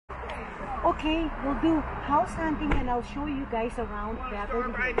Okay, we'll do house hunting and I'll show you guys around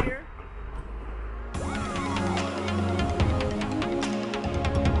Beverly right Hills. here.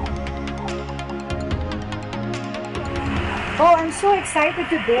 Oh, I'm so excited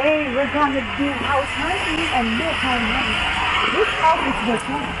today. We're gonna do house hunting and look how nice. This house is worth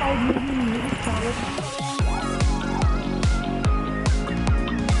 $25 million.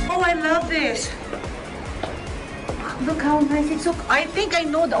 Oh, I love this. Look how nice it's. So I think I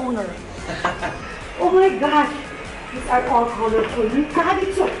know the owner. Oh my gosh. These are all colorful. You got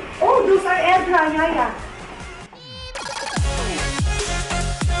it. So, oh, those are Edra. Yeah.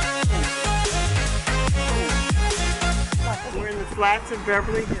 We're in the flats of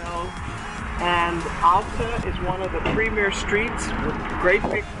Beverly Hills, and Alta is one of the premier streets with great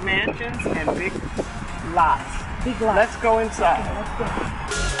big mansions and big lots. Big lots. Let's go inside. Okay, let's go.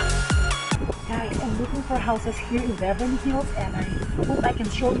 Guys, I'm looking for houses here in Beverly Hills and I hope I can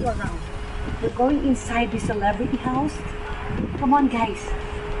show you around. We're going inside the celebrity house. Come on, guys.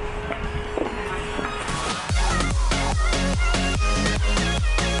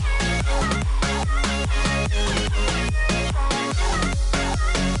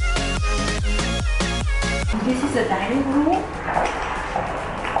 This is a dining room.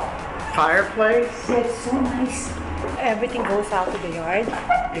 Fireplace. It's so nice. Everything goes out to the yard. You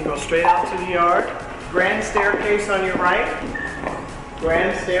can go straight out to the yard. Grand staircase on your right.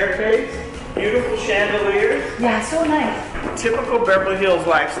 Grand staircase. Beautiful chandeliers. Yeah, so nice. Typical Beverly Hills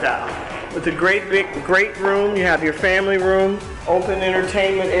lifestyle. With a great room. You have your family room. Open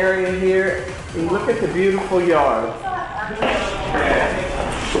entertainment area here. And look at the beautiful yard.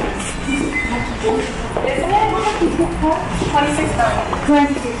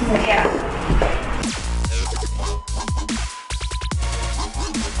 $26. Yeah.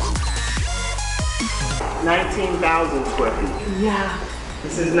 19,000 square feet. Yeah.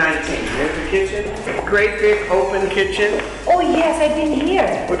 This is 19. There's the kitchen. Great big open kitchen. Oh yes, I've been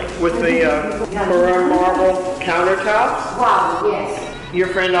here. With the Maroon marble countertops. Wow, yes. Your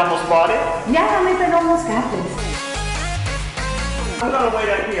friend almost bought it? Yeah, my friend almost got this. I'm gonna wait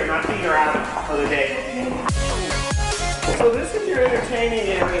up here. My feet are out for the day. So this is your entertaining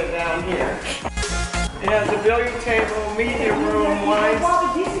area down here. It has a billiard table, media room, wine.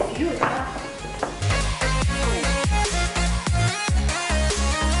 Wow, this is huge.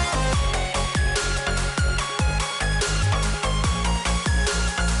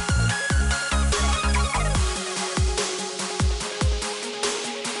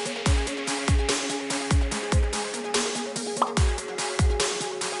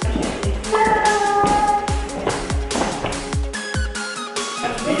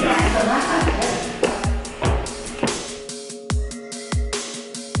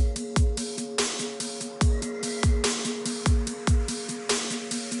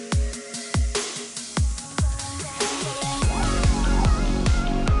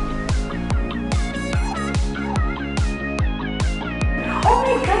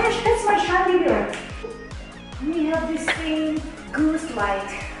 We have this same goose light.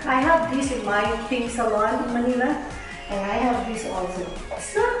 I have this in my pink salon in Manila, and I have this also.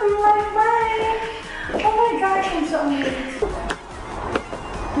 Something like mine. Oh my gosh, I'm so amazed.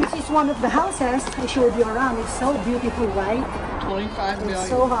 This is one of the houses I showed you around. It's so beautiful, right? 25 million. It's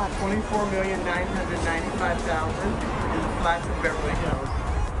so hot. 24,995,000 in the flats of Beverly Hills.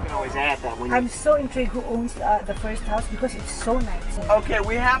 You can always add that when you... I'm so intrigued who owns the first house because it's so nice. Okay,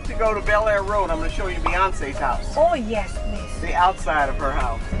 we have to go to Bel Air Road. I'm going to show you Beyonce's house. Oh yes, please. The outside of her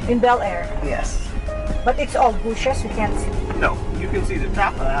house. In Bel Air. Yes. But it's all bushes, you can't see. No, you can see the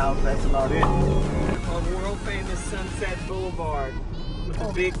top of the house. That's about it. On world famous Sunset Boulevard with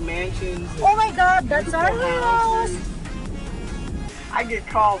the big mansions. Oh my God, that's our house. I get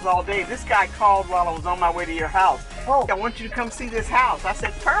calls all day. This guy called while I was on my way to your house. Oh. I want you to come see this house. I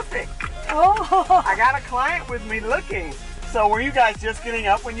said, perfect. Oh. I got a client with me looking. So were you guys just getting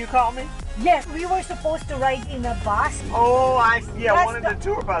up when you called me? Yes, we were supposed to ride in a bus. Oh, yeah, That's one of the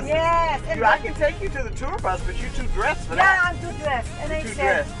tour buses. Yes. And I can take you to the tour bus, but you're too dressed for yeah, that. I'm too dressed. And I Too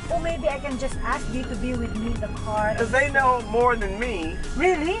said, dressed. oh, maybe I can just ask you to be with me in the car. Because they know more than me.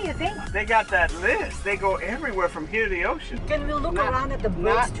 Really? You think? They got that list. They go everywhere from here to the ocean. Can we look around at the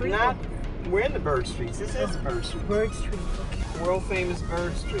Bird Street? We're in the Bird Streets. This is Bird Street. Bird Street, okay. World famous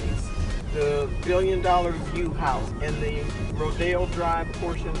Bird Streets. The $1 billion view house and the Rodeo Drive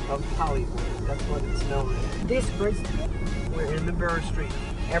portion of Hollywood. That's what it's known as. This Bird Street? We're in the Bird Street.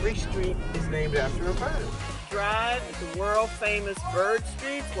 Every street is named after a bird. Drive is the world famous Bird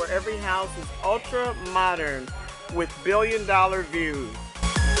Streets where every house is ultra modern with $1 billion views.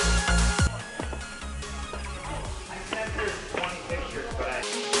 I sent her 20 pictures, but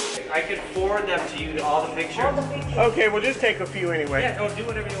I I can forward them to you, all the pictures. All the pictures. Okay, we'll just take a few anyway. Yeah, do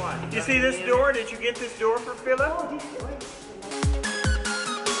whatever you want. You see this door? Did you get this door for Philip? Oh, this door.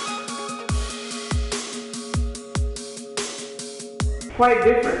 Quite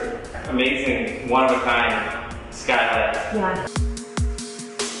different. Amazing, one of a kind skylight. Yeah.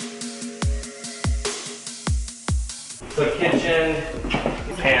 So kitchen,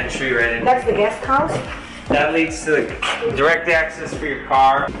 pantry right in. That's the guest house. That leads to the direct access for your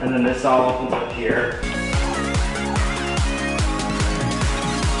car, and then this all opens up here.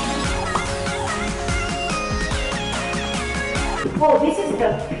 Oh, this is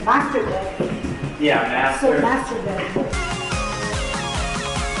the master bedroom. Yeah, So master. master bedroom.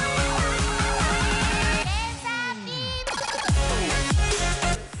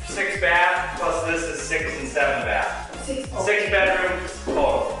 Six bath, plus this is 6 and 7 bath. Six. 6 bedrooms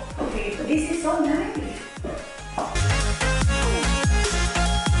total. Okay, this is so nice.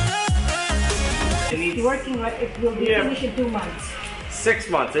 It needs Working, right? It will be finished in 2 months. 6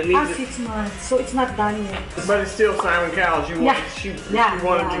 months. It needs 6 months, so it's not done yet. But it's still Simon Cowell's. You Yeah. wanted, she Yeah,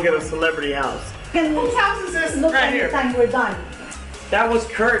 wanted yeah. to get a celebrity house. Can Whose house is this? look Right here. anytime we're done. That was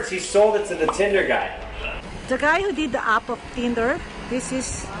Kurt's. He sold it to the Tinder guy. The guy who did the app of Tinder, this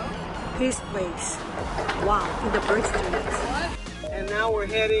is his place. Wow, in the Bird Street. And now we're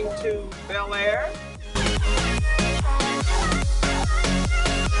heading to Bel Air.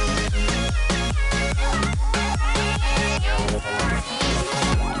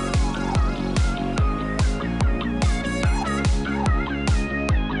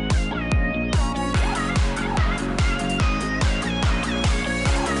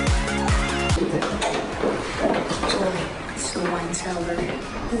 It's the wine cellar.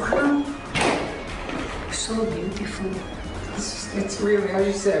 Wow, so beautiful. It's really, as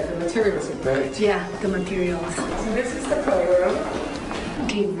you said, the materials are great. Yeah, the materials. So this is the playroom,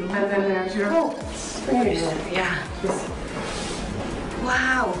 Game room. and then there's your Space. Yeah.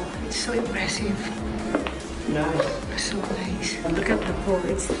 Wow, it's so impressive. nice. So nice. Look at the pool.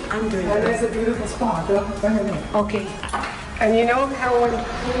 It's under. And there's a beautiful spot. Go ahead. Okay. And you know how when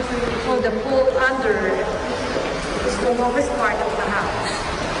Oh, the pool under is the lowest part of the house.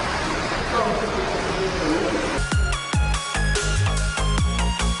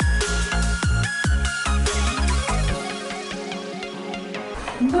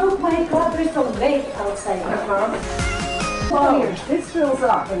 Oh my God, there's a lake outside. well, this fills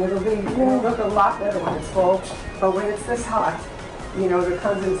up, and it'll look a lot better when it's full. But when it's this hot, you know, the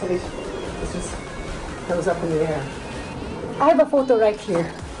condensation it just goes up in the air. I have a photo right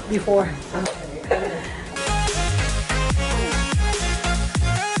here before.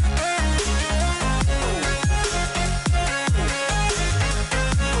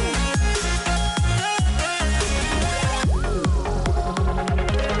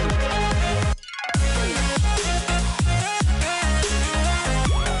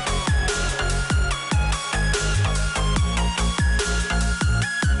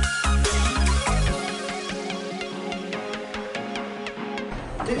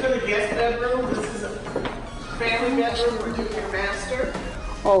 These are the guest bedrooms. This is a family bedroom for junior master.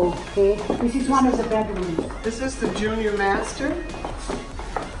 Okay. This is one of the bedrooms. This is the junior master.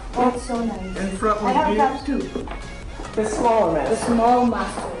 Oh, it's so nice. In front I have with that too. The smaller The master. small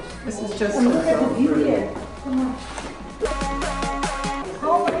masters. This is just And look at the view here. Come on.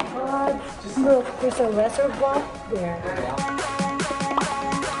 Oh my God. Just look, there's a reservoir there.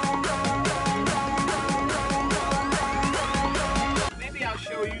 Maybe I'll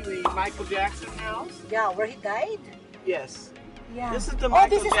show you the Michael Jackson house. Yeah, where he died? Yes. Yeah. This is the Oh,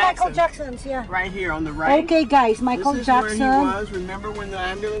 Michael this is Jackson. Michael Jackson's, yeah. Right here on the right. Okay, guys, Michael this is Jackson. where he was. Remember when the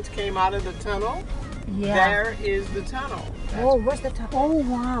ambulance came out of the tunnel? Yeah. There is the tunnel. Oh, where's the top? Oh,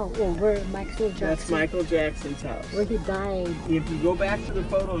 wow. Oh, where Michael Jackson. That's Michael Jackson's house. Where he died. If you go back to the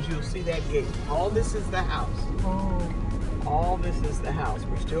photos, you'll see that gate. All this is the house. Oh. All this is the house.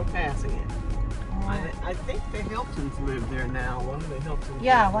 We're still passing it. Oh. I think the Hiltons live there now. One of the Hiltons.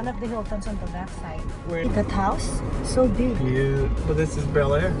 Yeah, live one of the Hiltons on the left side. Where? That house, so big. Yeah. Well, this is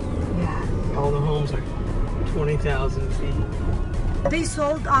Bel Air. Yeah. All the homes are 20,000 feet. They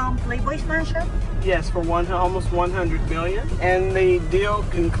sold Playboy's mansion? Yes, for almost 100 million. And the deal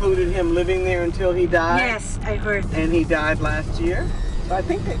concluded him living there until he died. Yes, I heard. And he died last year. So I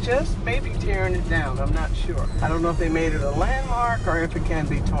think they just may be tearing it down. I'm not sure. I don't know if they made it a landmark or if it can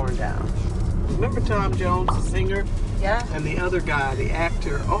be torn down. Remember Tom Jones, the singer? Yeah. And the other guy, the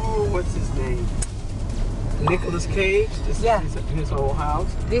actor, oh, what's his name? Nicolas Cage. This Yeah. is his old house.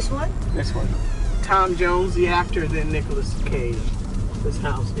 This one? This one. Tom Jones, the actor, then Nicolas Cage. This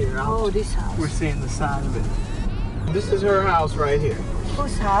house here. Oh, this house. We're seeing the side of it. This is her house right here.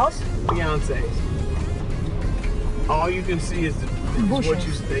 Whose house? Beyonce's. All you can see is what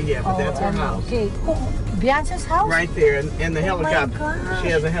you say. Yeah, but that's her house. Okay. Beyonce's house? Right there, and the helicopter. gosh. She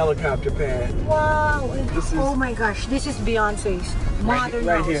has a helicopter pad. Wow. This is- oh my gosh. This is Beyonce's modern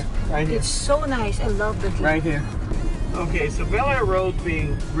right house. here. Right here. It's so nice. I love the view. Right here. Okay, so Bel Air Road's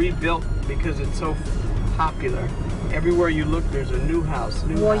being rebuilt because it's so popular. Everywhere you look, there's a new house.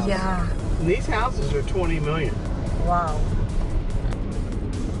 New Oh house. yeah. And these houses are 20 million. Wow.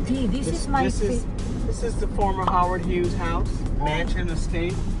 This is my This is the former Howard Hughes house, mansion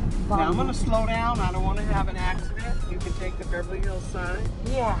estate. Wow. Now I'm going to slow down. I don't want to have an accident. You can take the Beverly Hills sign.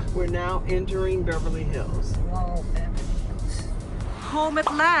 Yeah. We're now entering Beverly Hills. Wow, Beverly Hills. Home at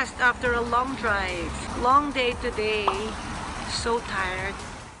last after a long drive. Long day today. So tired.